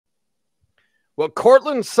Well,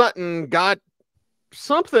 Courtland Sutton got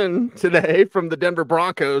something today from the Denver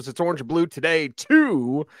Broncos. It's orange and blue today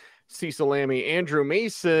to Cecil, Lammey, Andrew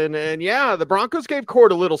Mason. And yeah, the Broncos gave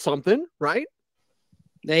Court a little something, right?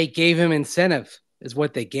 They gave him incentive is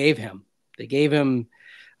what they gave him. They gave him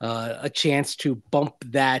a chance to bump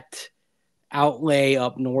that outlay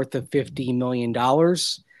up north of $50 million.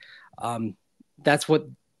 That's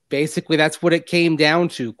what it came down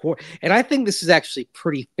to. And I think this is actually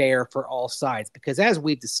pretty fair for all sides because as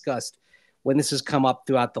we've discussed when this has come up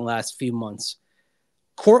throughout the last few months,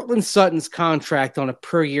 Courtland Sutton's contract on a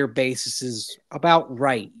per year basis is about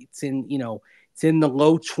right. It's in the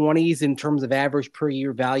low 20s in terms of average per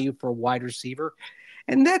year value for a wide receiver.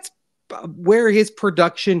 And that's where his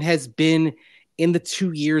production has been in the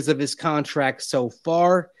 2 years of his contract so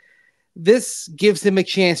far. This gives him a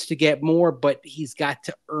chance to get more, but he's got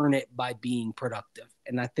to earn it by being productive.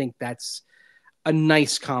 And I think that's a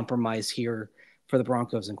nice compromise here for the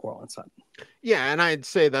Broncos and Courtland Sutton. Yeah, and I'd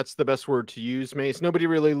say that's the best word to use, Mace. Nobody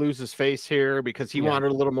really loses face here because he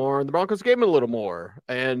wanted a little more, and the Broncos gave him a little more.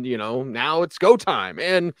 And, now it's go time.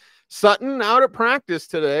 And Sutton out at practice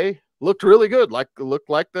today looked really good. Looked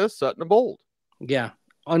like the Sutton of old. Yeah,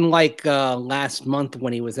 unlike last month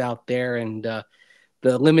when he was out there and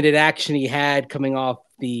the limited action he had coming off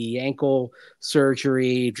the ankle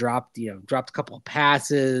surgery, dropped a couple of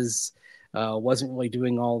passes, wasn't really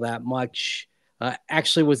doing all that much.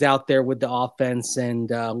 Actually was out there with the offense and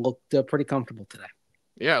looked pretty comfortable today.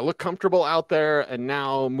 Yeah, look comfortable out there. And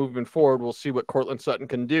now moving forward, we'll see what Courtland Sutton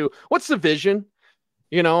can do. What's the vision?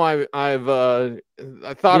 I thought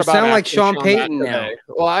about. Sound like Sean Payton now.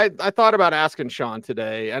 Well, I thought about asking Sean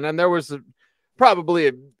today, and then there was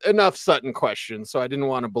probably enough Sutton questions, so I didn't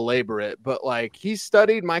want to belabor it. But he's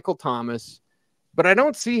studied Michael Thomas, but I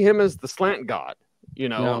don't see him as the slant god.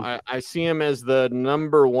 No. I see him as the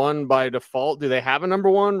number one by default. Do they have a number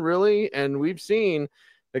one really? And we've seen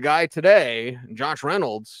the guy today, Josh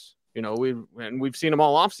Reynolds. We've seen him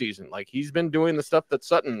all off season. He's been doing the stuff that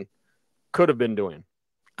Sutton could have been doing.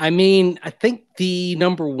 I mean, I think the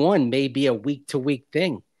number one may be a week to week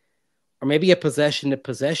thing, or maybe a possession to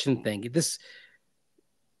possession thing. This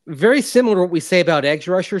very similar to what we say about edge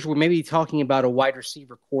rushers. We're maybe talking about a wide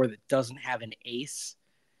receiver core that doesn't have an ace.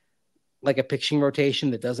 Like a pitching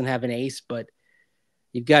rotation that doesn't have an ace, but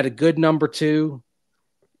you've got a good number two.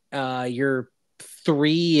 Your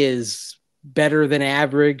 3 is better than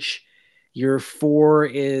average. Your 4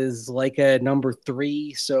 is like a number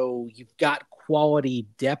 3. So you've got quality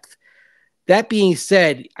depth. That being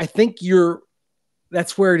said, I think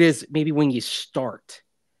that's where it is. Maybe when you start,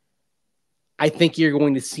 I think you're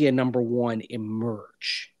going to see a number one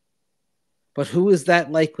emerge, but who is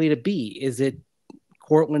that likely to be? Is it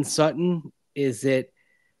Courtland Sutton? Is it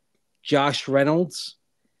Josh Reynolds?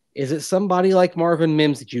 Is it somebody like Marvin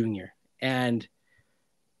Mims Jr.? And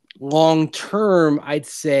long term, I'd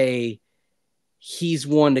say he's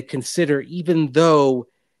one to consider, even though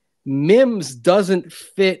Mims doesn't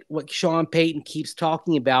fit what Sean Payton keeps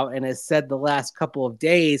talking about and has said the last couple of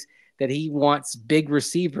days that he wants big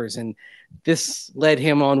receivers. And this led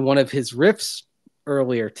him on one of his riffs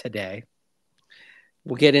earlier today.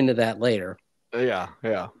 We'll get into that later. Yeah.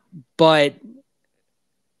 But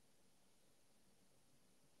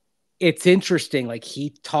it's interesting.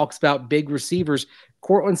 He talks about big receivers.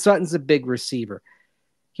 Courtland Sutton's a big receiver.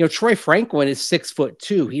 Troy Franklin is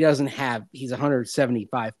 6'2". He's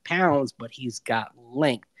 175 pounds, but he's got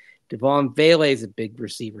length. Devon Vele is a big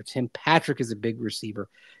receiver. Tim Patrick is a big receiver.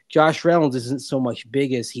 Josh Reynolds isn't so much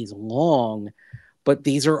big as he's long, but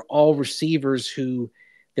these are all receivers who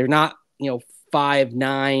they're not,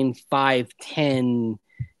 5'9", 5'10",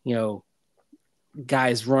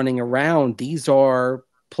 guys running around. These are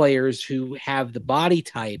players who have the body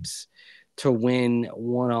types to win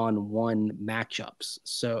one-on-one matchups.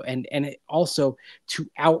 So, and it also to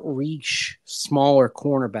outreach smaller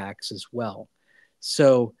cornerbacks as well.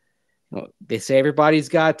 So, they say everybody's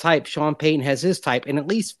got a type. Sean Payton has his type, and at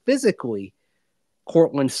least physically,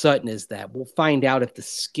 Courtland Sutton is that. We'll find out if the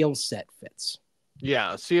skill set fits.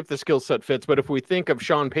 Yeah, see if the skill set fits. But if we think of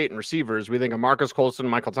Sean Payton receivers, we think of Marcus Colston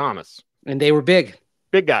and Michael Thomas. And they were big.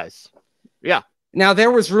 Big guys. Yeah. Now,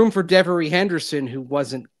 there was room for Devery Henderson, who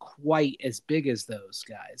wasn't quite as big as those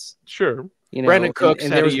guys. Sure. Brandon Cooks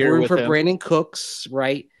and there was room for Brandon Cooks,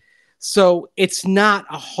 right? So it's not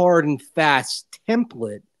a hard and fast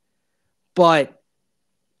template. But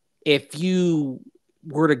if you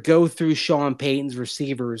were to go through Sean Payton's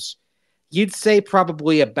receivers, you'd say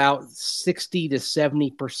probably about 60 to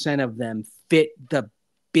 70% of them fit the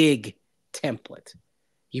big template.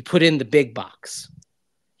 You put in the big box.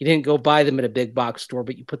 You didn't go buy them at a big box store,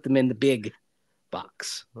 but you put them in the big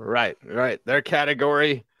box. Right. Their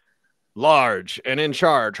category, large and in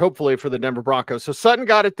charge, hopefully for the Denver Broncos. So Sutton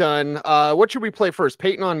got it done. What should we play first?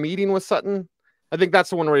 Payton on meeting with Sutton? I think that's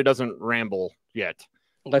the one where he doesn't ramble yet.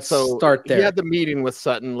 Let's start there. He had the meeting with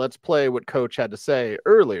Sutton. Let's play what Coach had to say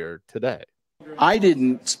earlier today. I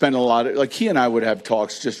didn't spend a lot of, like, he and I would have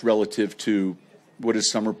talks just relative to what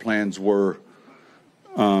his summer plans were.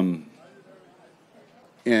 And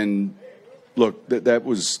look, that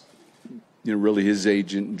was, really his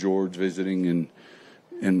agent and George visiting,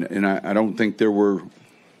 and I don't think there were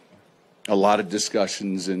a lot of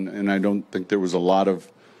discussions, and I don't think there was a lot of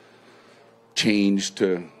change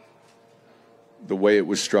to the way it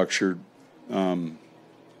was structured. But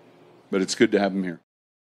it's good to have him here.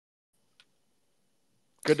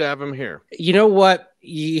 Good to have him here. You know what?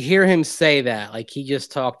 You hear him say that, like he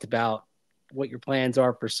just talked about what your plans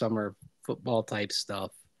are for summer football type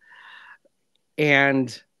stuff.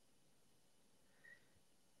 And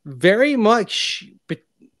very much, but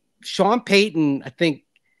Sean Payton, I think,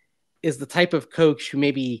 is the type of coach who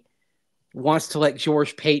maybe wants to let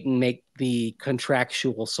George Payton make the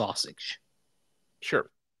contractual sausage.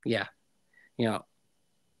 Sure. Yeah.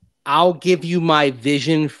 I'll give you my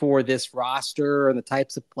vision for this roster and the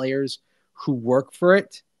types of players who work for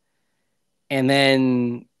it. And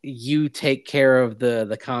then you take care of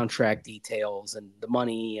the contract details and the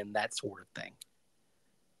money and that sort of thing.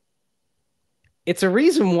 It's a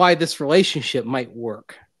reason why this relationship might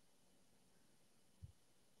work.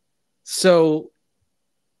 So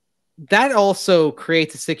that also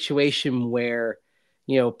creates a situation where,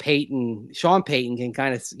 Sean Payton can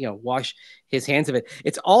kind of, wash his hands of it.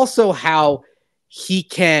 It's also how he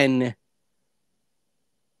can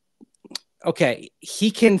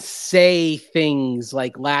say things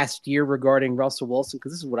like last year regarding Russell Wilson,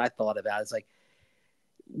 because this is what I thought about. It's like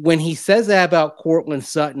when he says that about Courtland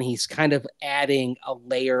Sutton, he's kind of adding a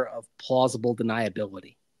layer of plausible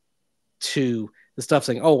deniability to the stuff,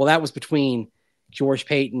 saying, oh, well, that was between George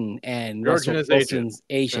Payton and Russell Wilson's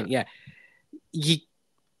agent. Yeah.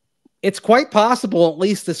 It's quite possible, at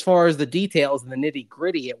least as far as the details and the nitty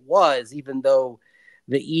gritty, it was, even though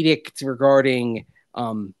the edict regarding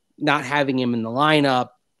not having him in the lineup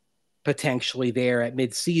potentially there at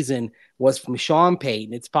midseason was from Sean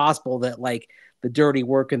Payton. It's possible that like the dirty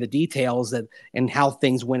work and the details and how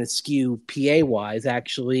things went askew PA wise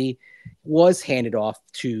actually was handed off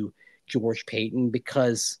to George Payton,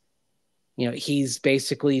 because, he's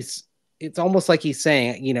basically, it's almost like he's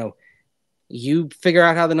saying, you figure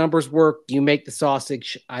out how the numbers work, you make the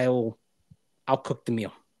sausage, I'll cook the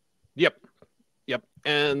meal. Yep.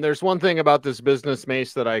 And there's one thing about this business,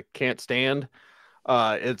 Mace, that I can't stand.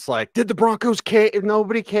 It's like, did the Broncos cave?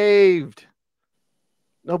 Nobody caved.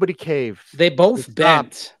 They both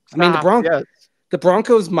bent. I mean, the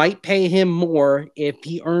Broncos might pay him more if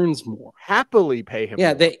he earns more. Happily pay him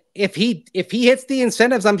more. If he hits the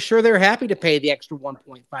incentives, I'm sure they're happy to pay the extra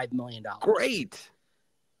 $1.5 million. Great.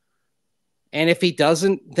 And if he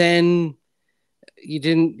doesn't, then you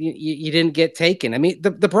didn't get taken. I mean,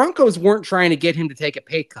 the Broncos weren't trying to get him to take a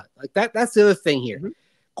pay cut. Like that's the other thing here. Mm-hmm.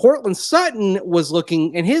 Courtland Sutton was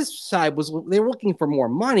looking, and his side was, they were looking for more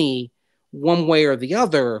money one way or the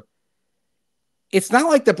other. It's not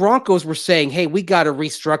like the Broncos were saying, hey, we got to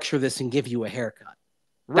restructure this and give you a haircut.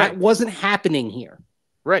 Right. That wasn't happening here.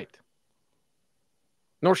 Right.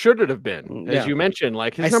 Nor should it have been. As you mentioned,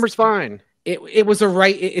 like his number's fine. It was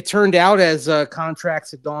it turned out as contracts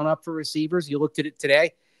had gone up for receivers. You looked at it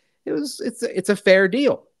today. It's a fair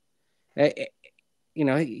deal.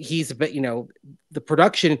 He's a bit, the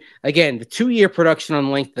production, again, the 2-year production on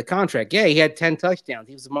the length of the contract. Yeah, he had 10 touchdowns.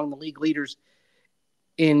 He was among the league leaders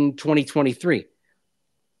in 2023.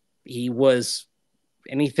 He was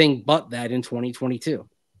anything but that in 2022.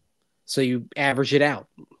 So you average it out.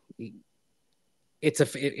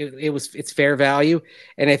 It's fair value.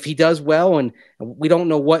 And if he does well, and we don't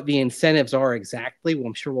know what the incentives are exactly, well,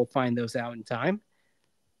 I'm sure we'll find those out in time.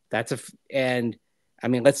 Let's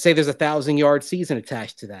say there's a 1,000-yard season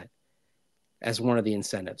attached to that as one of the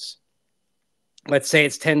incentives. Let's say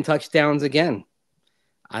it's 10 touchdowns again.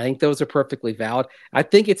 I think those are perfectly valid. I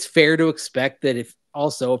think it's fair to expect that if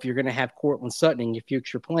you're going to have Courtland Sutton in your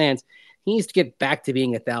future plans, he needs to get back to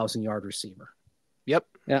being a 1,000-yard receiver. Yep.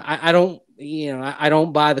 I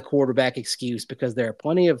don't buy the quarterback excuse, because there are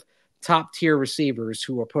plenty of top-tier receivers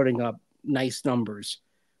who are putting up nice numbers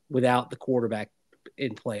without the quarterback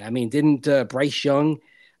in play. I mean, didn't Bryce Young,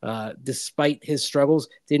 despite his struggles,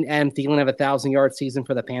 didn't Adam Thielen have a 1,000-yard season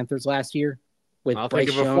for the Panthers last year? I'll think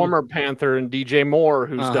of a former Panther and DJ Moore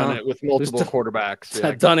who's done it with multiple quarterbacks.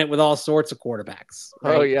 Yeah. Done it with all sorts of quarterbacks.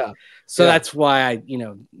 Right? Oh, yeah. So that's why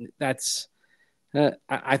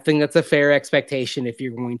I think that's a fair expectation if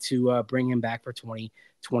you're going to bring him back for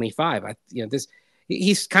 2025.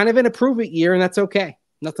 He's kind of in a prove it year, and that's okay.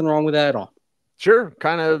 Nothing wrong with that at all. Sure,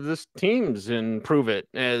 kind of this team's in prove it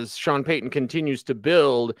as Sean Payton continues to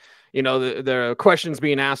build. You know, the questions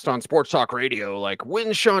being asked on Sports Talk Radio, like,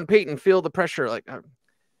 when Sean Payton feel the pressure? Like,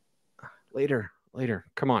 later.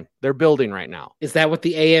 Come on, they're building right now. Is that what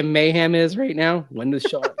the AM mayhem is right now? When does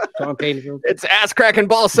Sean Payton feel? It's ass cracking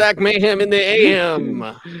ball sack mayhem in the AM.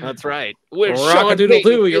 That's right.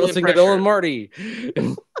 Rock-a-doodle-doo, you're listening to Bill and Marty.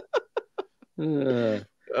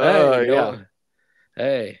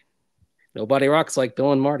 Hey. Nobody rocks like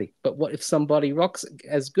Bill and Marty. But what if somebody rocks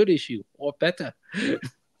as good as you or better?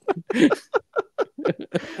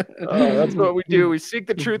 That's what we do. We seek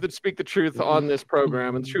the truth and speak the truth on this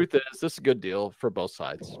program. And the truth is, this is a good deal for both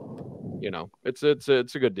sides. You know, it's a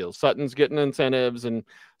good deal. Sutton's getting incentives and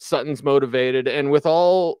Sutton's motivated. And with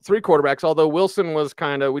all three quarterbacks, although Wilson was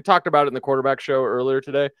we talked about it in the quarterback show earlier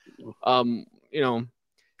today. You know,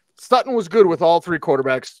 Sutton was good with all three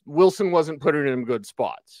quarterbacks. Wilson wasn't putting him in good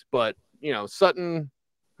spots, but you know, Sutton,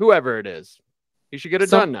 whoever it is, he should get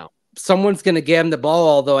it done now. Someone's going to get him the ball,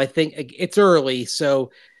 although I think it's early,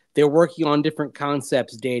 so they're working on different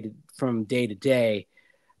concepts from day to day.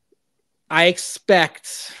 I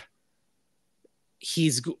expect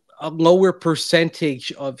he's a lower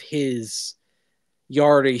percentage of his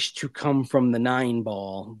yardage to come from the 9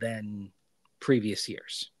 ball than previous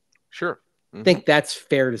years. Sure. I think that's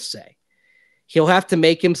fair to say. He'll have to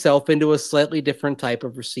make himself into a slightly different type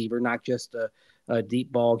of receiver, not just a deep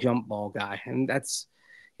ball, jump ball guy. And that's,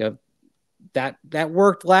 you know, that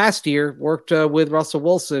worked last year, worked with Russell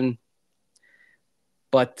Wilson.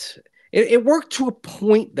 But it worked to a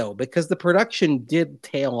point, though, because the production did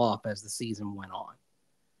tail off as the season went on.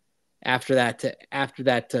 After that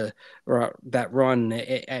run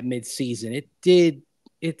at midseason,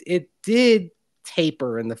 it did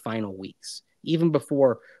taper in the final weeks, even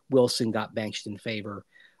before Wilson got benched in favor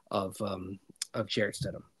of Jarrett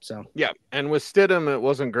Stidham. So yeah, and with Stidham, it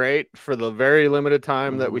wasn't great for the very limited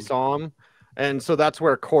time that we saw him, and so that's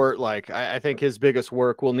where Court, I think his biggest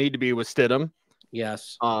work will need to be with Stidham.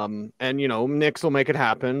 Yes. And you know, Nix will make it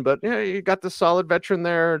happen, but yeah, you got the solid veteran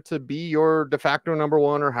there to be your de facto number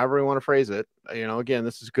one, or however you want to phrase it. You know, again,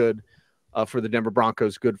 this is good for the Denver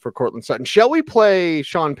Broncos, good for Courtland Sutton. Shall we play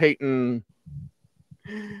Sean Payton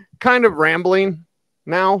kind of rambling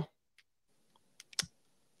now?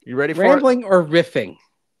 You ready for rambling or riffing?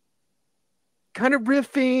 Kind of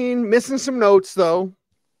riffing, missing some notes though.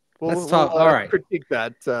 Let's talk. All right, critique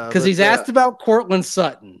that because he's asked about Courtland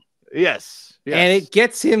Sutton. Yes, and it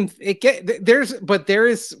gets him. We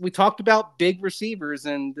talked about big receivers,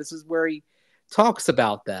 and this is where he talks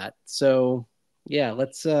about that. So yeah,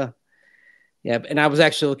 let's. Yeah, and I was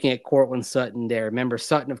actually looking at Courtland Sutton there. Remember,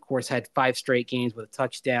 Sutton, of course, had 5 straight games with a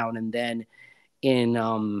touchdown, and then in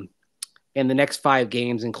the next 5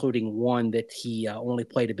 games, including one that he only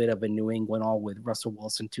played a bit of in New England, all with Russell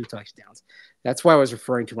Wilson, 2 touchdowns. That's what I was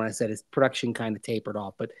referring to when I said his production kind of tapered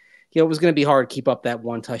off. But it was going to be hard to keep up that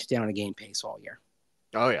 1 touchdown a game pace all year.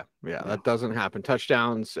 Oh, yeah. Yeah, that doesn't happen.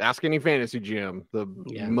 Touchdowns, ask any fantasy GM, the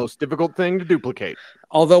most difficult thing to duplicate.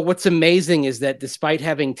 Although what's amazing is that despite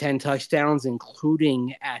having 10 touchdowns,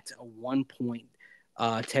 including at a 1 point,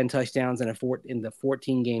 10 touchdowns in the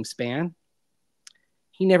 14-game span,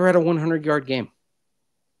 he never had a 100-yard game.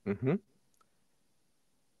 Mm-hmm.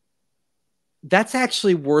 That's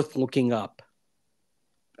actually worth looking up.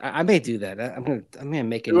 I may do that. I'm gonna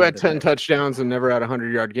make it. Who had 10 touchdowns and never had a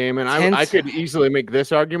 100-yard game? And I could easily make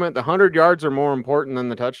this argument: the 100 yards are more important than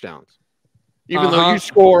the touchdowns, even though you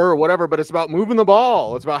score or whatever. But it's about moving the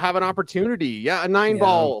ball. It's about having opportunity. Yeah, a 9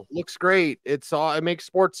 ball looks great. It makes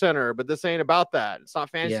Sports Center, but this ain't about that. It's not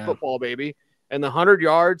fantasy football, baby. And the 100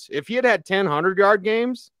 yards, if he had 10 100-yard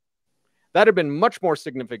games, that'd have been much more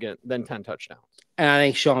significant than 10 touchdowns. And I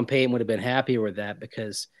think Sean Payton would have been happier with that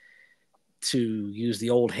because, to use the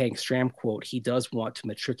old Hank Stram quote, he does want to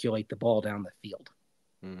matriculate the ball down the field.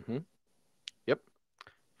 Mm-hmm. Yep.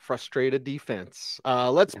 Frustrated defense.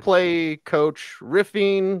 Let's play Coach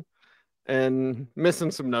riffing and missing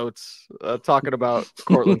some notes, talking about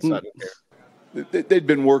Courtland Sutton here. They'd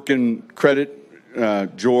been working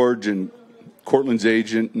George and Courtland's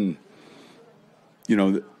agent, and you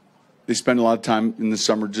know, they spend a lot of time in the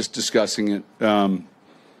summer just discussing it.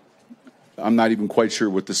 I'm not even quite sure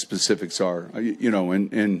what the specifics are, you know,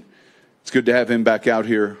 and it's good to have him back out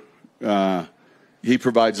here. He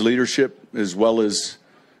provides leadership as well as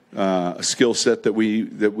a skill set that we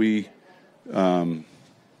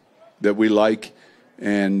like,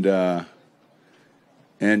 and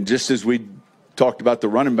just as we talked about the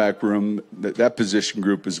running back room. That position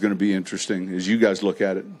group is going to be interesting as you guys look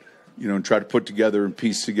at it, and try to put together and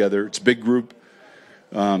piece together. It's a big group,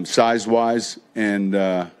 size-wise,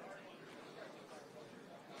 and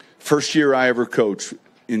first year I ever coached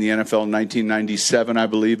in the NFL in 1997, I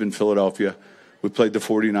believe, in Philadelphia. We played the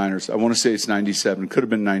 49ers. I want to say it's 97. It could have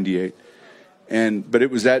been 98. But it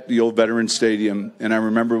was at the old Veterans Stadium, and I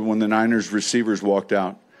remember when the Niners receivers walked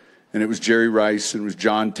out, and it was Jerry Rice, and it was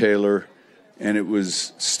John Taylor, and it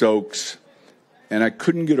was Stokes, and I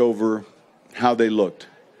couldn't get over how they looked.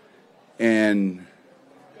 And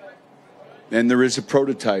there is a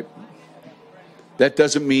prototype. That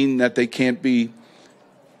doesn't mean that they can't be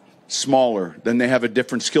smaller, then they have a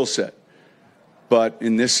different skill set. But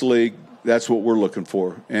in this league, that's what we're looking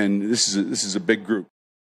for, and this is a big group.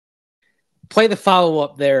 Play the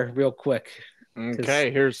follow-up there real quick.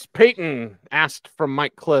 Okay, here's Payton asked from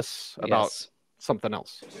Mike Kliss about something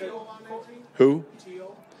else. Who?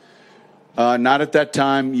 Not at that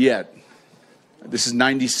time yet. This is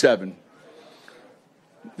 97.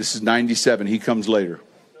 He comes later.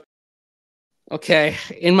 Okay,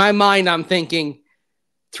 in my mind, I'm thinking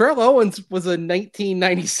Terrell Owens was a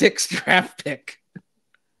 1996 draft pick.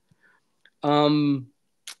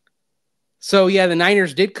 So, yeah, the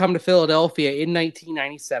Niners did come to Philadelphia in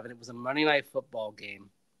 1997. It was a Monday Night Football game.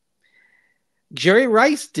 Jerry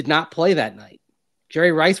Rice did not play that night.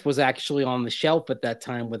 Jerry Rice was actually on the shelf at that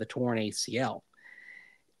time with a torn ACL.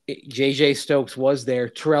 J.J. Stokes was there.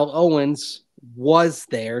 Terrell Owens was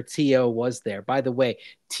there. T.O. was there. By the way,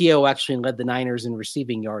 T.O. actually led the Niners in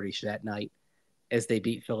receiving yardage that night as they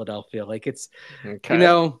beat Philadelphia. Like, it's,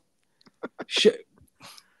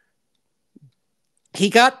 he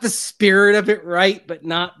got the spirit of it right, but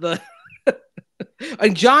not the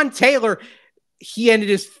and John Taylor, he ended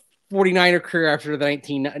his 49er career after the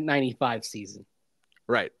 1995 season.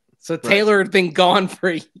 Right. So Taylor had been gone for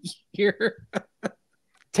a year.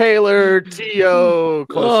 Taylor, T.O.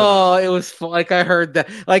 Oh, it was like I heard that.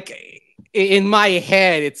 Like in my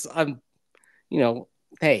head, it's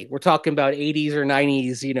hey, we're talking about 80s or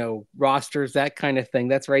 90s, rosters, that kind of thing.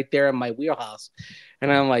 That's right there in my wheelhouse.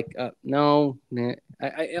 And I'm like, no, nah.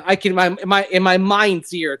 I can, in my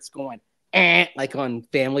mind's ear, it's going, like on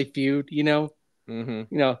Family Feud,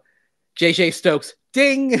 J.J. Stokes,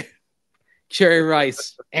 ding. Jerry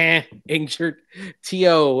Rice, injured.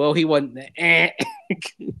 T.O., well, he wasn't,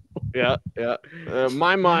 Yeah.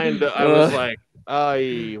 My mind, I was like,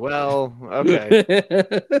 well, okay.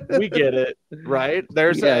 We get it, right?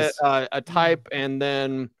 There's a type, and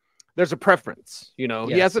then there's a preference. He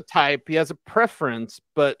has a type, he has a preference,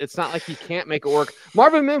 but it's not like he can't make it work.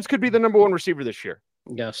 Marvin Mims could be the number one receiver this year.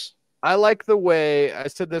 Yes. I like the way, I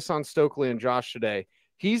said this on Stokely and Josh today,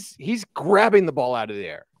 he's grabbing the ball out of the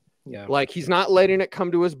air. Yeah. Like, he's not letting it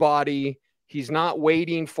come to his body. He's not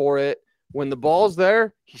waiting for it. When the ball's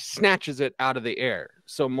there, he snatches it out of the air.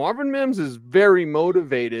 So Marvin Mims is very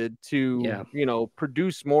motivated to,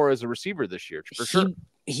 produce more as a receiver this year, for sure.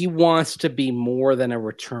 He wants to be more than a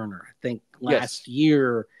returner. I think last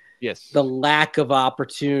year, the lack of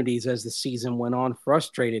opportunities as the season went on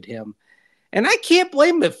frustrated him. And I can't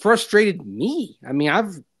blame him. It frustrated me. I mean,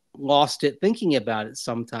 I've lost it thinking about it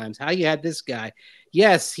sometimes. How you had this guy.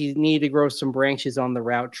 Yes, he needed to grow some branches on the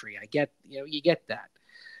route tree. I get, you get that.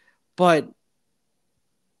 But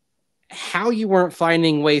how you weren't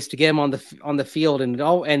finding ways to get him on the field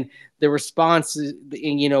and the response is,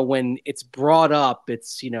 when it's brought up,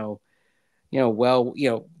 it's,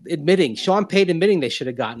 admitting Sean Payton admitting they should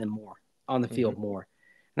have gotten him more on the field more.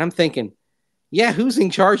 And I'm thinking, who's in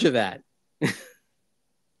charge of that?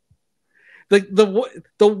 The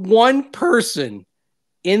one person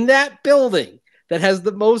in that building that has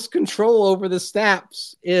the most control over the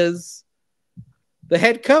snaps is the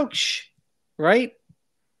head coach, right?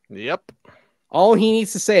 Yep. All he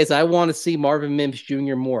needs to say is, I want to see Marvin Mims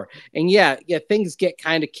Jr. more. And things get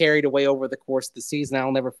kind of carried away over the course of the season.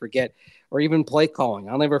 I'll never forget, or even play calling.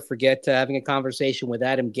 I'll never forget having a conversation with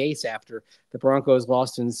Adam Gase after the Broncos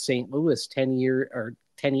lost in St. Louis 10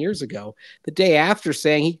 years ago, the day after,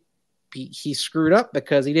 saying he screwed up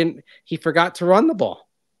because he forgot to run the ball.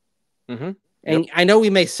 Mm-hmm. And I know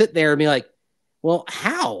we may sit there and be like, well,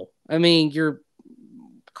 how? I mean, you're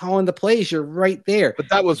calling the plays, you're right there. But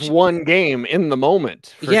that was one game in the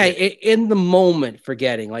moment. In the moment,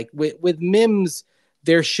 forgetting. Like with Mims,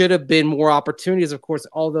 there should have been more opportunities, of course,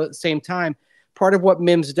 all the same time. Part of what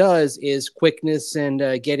Mims does is quickness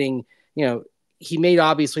and getting, he made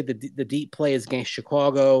obviously the deep plays against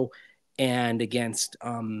Chicago and against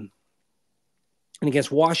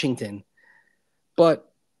Washington. But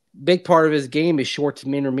big part of his game is short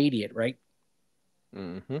to intermediate, right?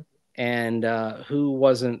 Mm-hmm. and who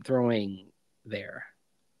wasn't throwing there.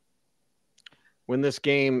 When this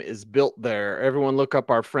game is built there, everyone look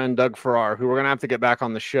up our friend Doug Farrar, who we're going to have to get back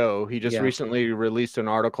on the show. He just recently released an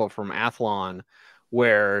article from Athlon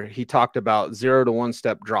where he talked about 0 to 1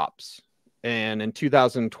 step drops. And in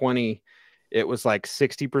 2020, it was like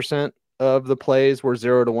 60% of the plays were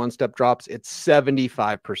 0 to 1 step drops. It's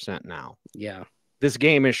 75% now. Yeah. This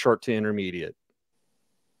game is short to intermediate.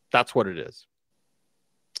 That's what it is.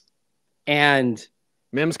 And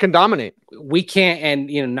Mims can dominate. We can't, and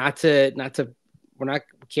we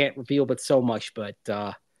can't reveal but so much, but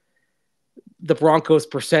the Broncos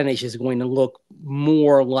percentage is going to look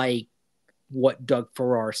more like what Doug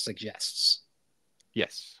Farrar suggests.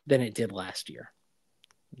 Yes. Than it did last year.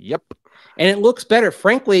 Yep. And it looks better.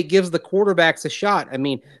 Frankly, it gives the quarterbacks a shot. I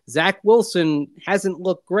mean, Zach Wilson hasn't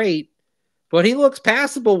looked great, but he looks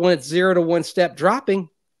passable when it's 0 to 1 step dropping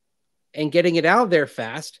and getting it out of there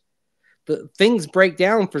fast. The things break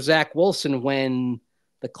down for Zach Wilson when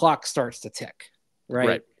the clock starts to tick,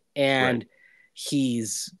 right? And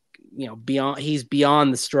he's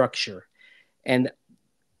beyond the structure, and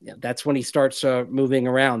that's when he starts moving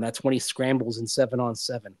around. That's when he scrambles in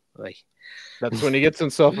 7-on-7. That's when he gets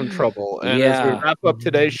himself in trouble. And as we wrap up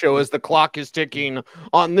today's show, as the clock is ticking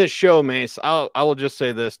on this show, Mace, I will just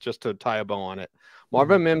say this just to tie a bow on it.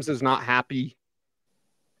 Marvin Mims is not happy.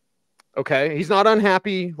 Okay, he's not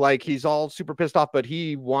unhappy, like he's all super pissed off, but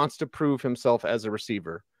he wants to prove himself as a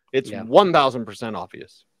receiver. It's 1,000%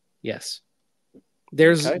 obvious. Yes.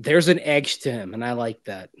 There's an edge to him, and I like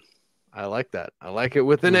that. I like that. I like it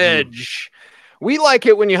with an edge. We like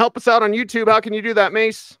it when you help us out on YouTube. How can you do that,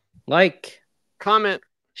 Mace? Like, comment,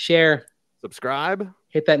 share, subscribe,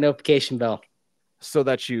 hit that notification bell so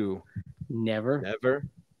that you never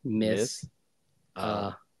miss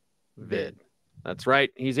a vid. That's right.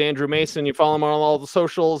 He's Andrew Mason. You follow him on all the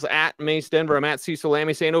socials at Mace Denver. I'm at Cecil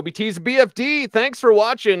Lammey saying OBT's BFD. Thanks for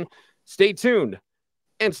watching. Stay tuned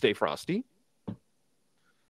and stay frosty.